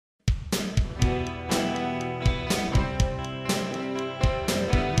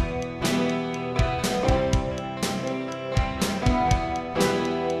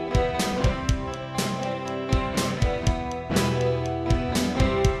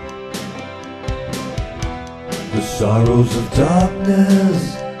The sorrows of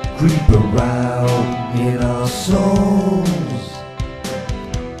darkness creep around in our souls,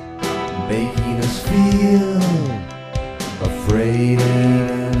 making us feel afraid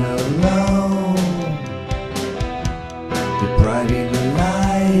and alone, depriving the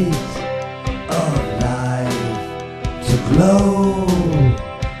light of life to glow.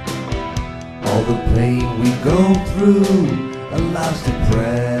 All the pain we go through allows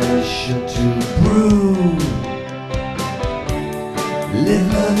depression to brew.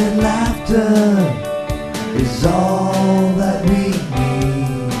 Live, love, and laughter is all that we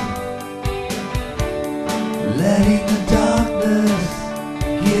need. Letting the darkness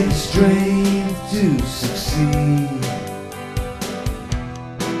give strength to succeed.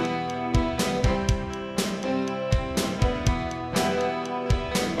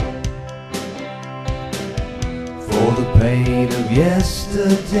 For the pain of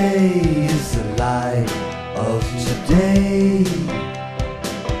yesterday is the light of today.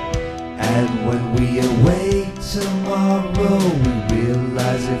 And when we awake tomorrow, we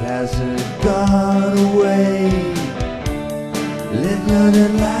realize it hasn't gone away. Live, learn,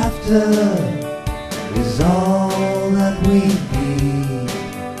 and laughter is all that we need.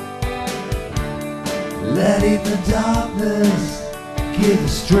 Letting the darkness give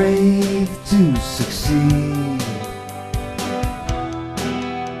us strength to succeed.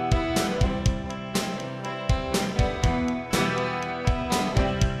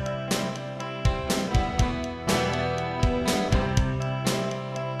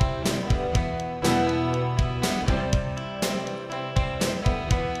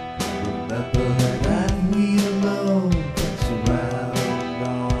 Remember that we alone can surround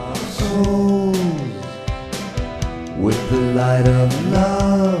our souls with the light of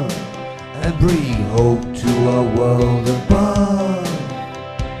love and bring hope to our world above.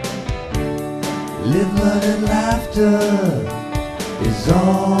 Live, learn, and laughter is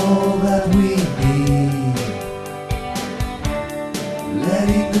all that we need.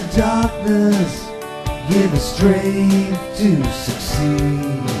 Letting the darkness give us strength to succeed.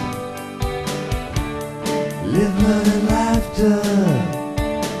 Live, learn, and laughter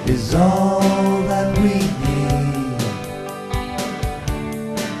is all that we need.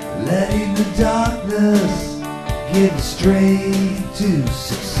 Letting the darkness give us strength to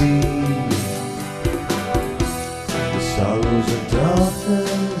succeed. The sorrows of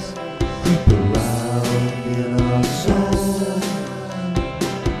darkness creep around in our soul.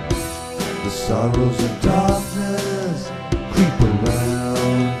 The sorrows of darkness creep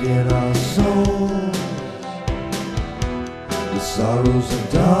around in our soul. The sorrows of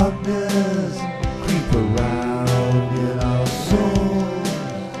darkness creep around in our souls.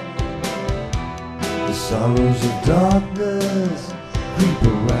 The sorrows of darkness creep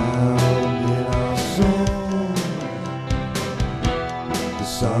around in our souls. The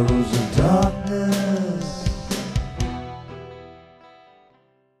sorrows of darkness